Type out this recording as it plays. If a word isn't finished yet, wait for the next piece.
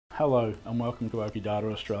Hello and welcome to Oki Data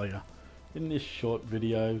Australia. In this short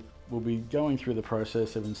video we'll be going through the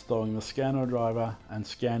process of installing the scanner driver and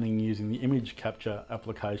scanning using the image capture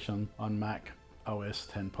application on Mac OS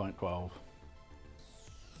 10.12.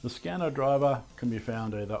 The scanner driver can be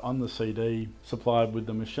found either on the CD supplied with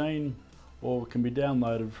the machine or can be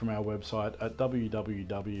downloaded from our website at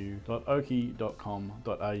www.oki.com.au.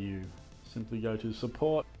 Simply go to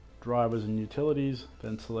Support, Drivers and Utilities,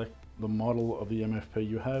 then select the model of the MFP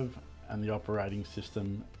you have and the operating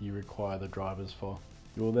system you require the drivers for.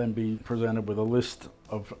 You will then be presented with a list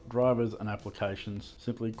of drivers and applications.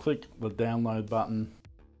 Simply click the download button .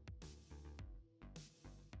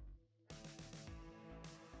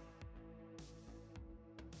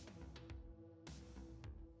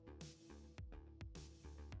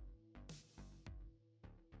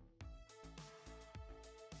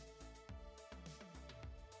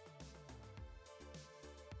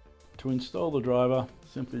 To install the driver,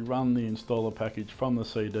 simply run the installer package from the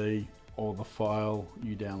CD or the file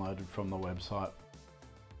you downloaded from the website.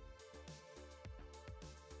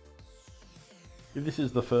 If this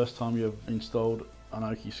is the first time you have installed an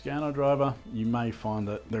Oki scanner driver, you may find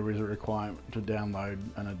that there is a requirement to download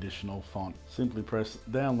an additional font. Simply press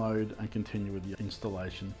download and continue with the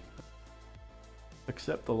installation.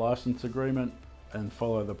 Accept the license agreement and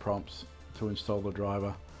follow the prompts to install the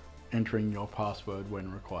driver, entering your password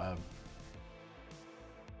when required.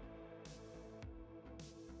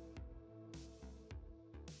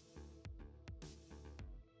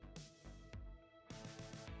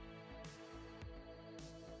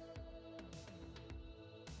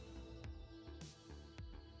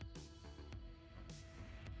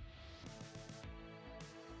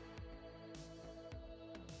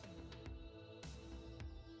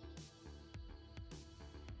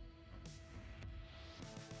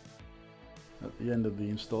 At the end of the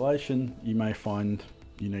installation, you may find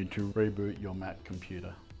you need to reboot your Mac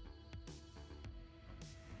computer.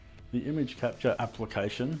 The image capture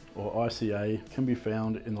application, or ICA, can be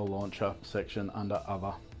found in the launcher section under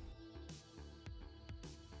Other.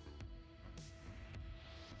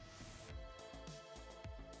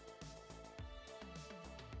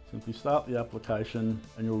 Simply start the application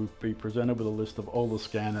and you'll be presented with a list of all the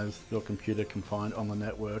scanners your computer can find on the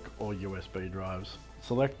network or USB drives.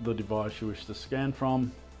 Select the device you wish to scan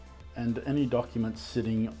from, and any documents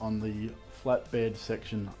sitting on the flatbed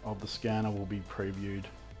section of the scanner will be previewed.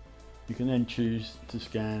 You can then choose to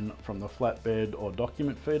scan from the flatbed or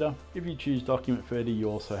document feeder. If you choose document feeder, you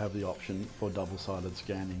also have the option for double-sided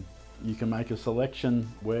scanning. You can make a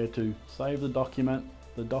selection where to save the document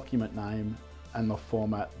name, and the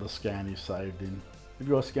format the scan is saved in. If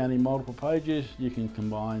you are scanning multiple pages, you can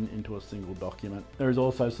combine into a single document. There is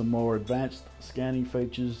also some more advanced scanning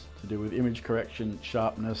features to do with image correction,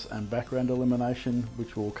 sharpness and background elimination,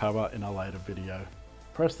 which we'll cover in a later video.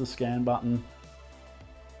 Press the scan button .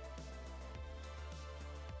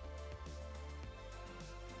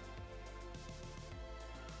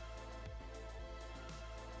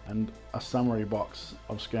 And a summary box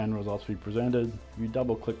of scan results will be presented. If you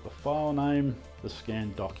double click the file name, the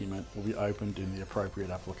scanned document will be opened in the appropriate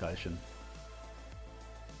application.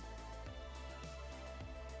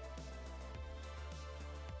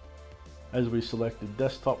 As we selected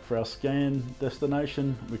desktop for our scan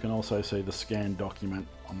destination, we can also see the scanned document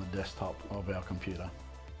on the desktop of our computer.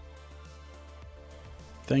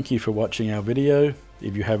 Thank you for watching our video.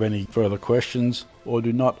 If you have any further questions or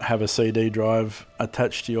do not have a CD drive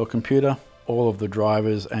attached to your computer, all of the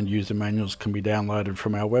drivers and user manuals can be downloaded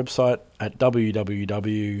from our website at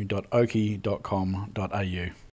www.oki.com.au.